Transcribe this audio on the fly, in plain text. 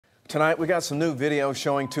Tonight, we got some new video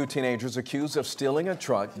showing two teenagers accused of stealing a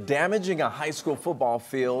truck, damaging a high school football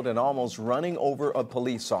field, and almost running over a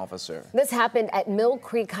police officer. This happened at Mill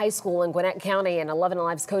Creek High School in Gwinnett County, and 11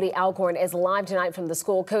 Alive's Cody Alcorn is live tonight from the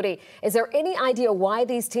school. Cody, is there any idea why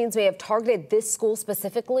these teens may have targeted this school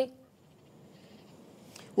specifically?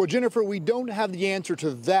 Well, Jennifer, we don't have the answer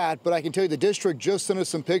to that, but I can tell you the district just sent us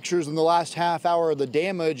some pictures in the last half hour of the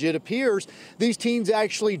damage. It appears these teens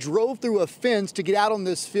actually drove through a fence to get out on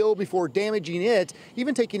this field before damaging it,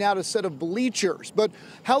 even taking out a set of bleachers. But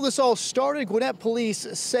how this all started, Gwinnett police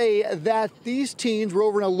say that these teens were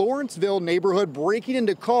over in a Lawrenceville neighborhood breaking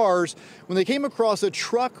into cars when they came across a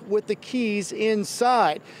truck with the keys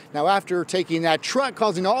inside. Now, after taking that truck,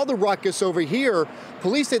 causing all the ruckus over here,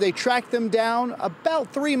 police say they tracked them down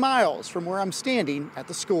about 3 miles from where I'm standing at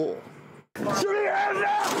the school.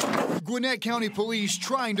 Gwinnett County Police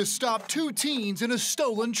trying to stop two teens in a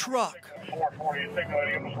stolen truck.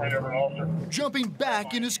 Jumping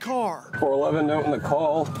back in his car. 411 note in the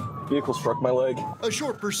call. Vehicle struck my leg. A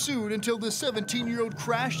short pursuit until the 17-year-old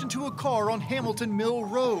crashed into a car on Hamilton Mill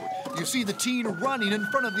Road. You see the teen running in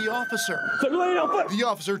front of the officer. The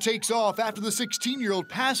officer takes off after the 16-year-old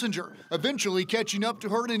passenger, eventually catching up to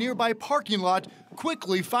her in a nearby parking lot,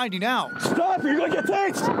 quickly finding out. Stop! You're gonna get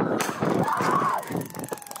tased!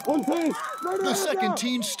 One thing. The second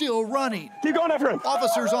teen still running. Keep going after him.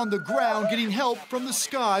 Officers on the ground getting help from the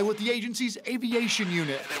sky with the agency's aviation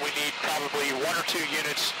unit. And we need probably 1 or 2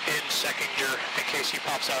 units in second gear in case he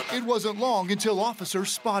pops out. It wasn't long until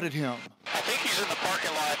officers spotted him. I think he's in the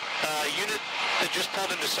parking lot. Unit that just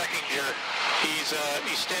pulled into second gear.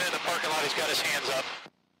 He's standing in the parking lot. He's got his hands up.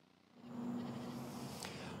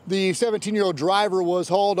 The 17-year-old driver was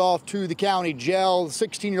hauled off to the county jail. The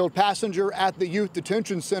 16-year-old passenger at the youth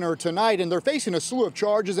detention center tonight, and they're facing a slew of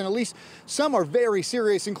charges, and at least some are very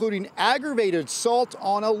serious, including aggravated assault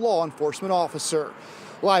on a law enforcement officer.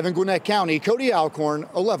 Live in Gwinnett County, Cody Alcorn,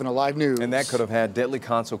 11 Alive News. And that could have had deadly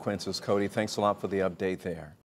consequences, Cody. Thanks a lot for the update there.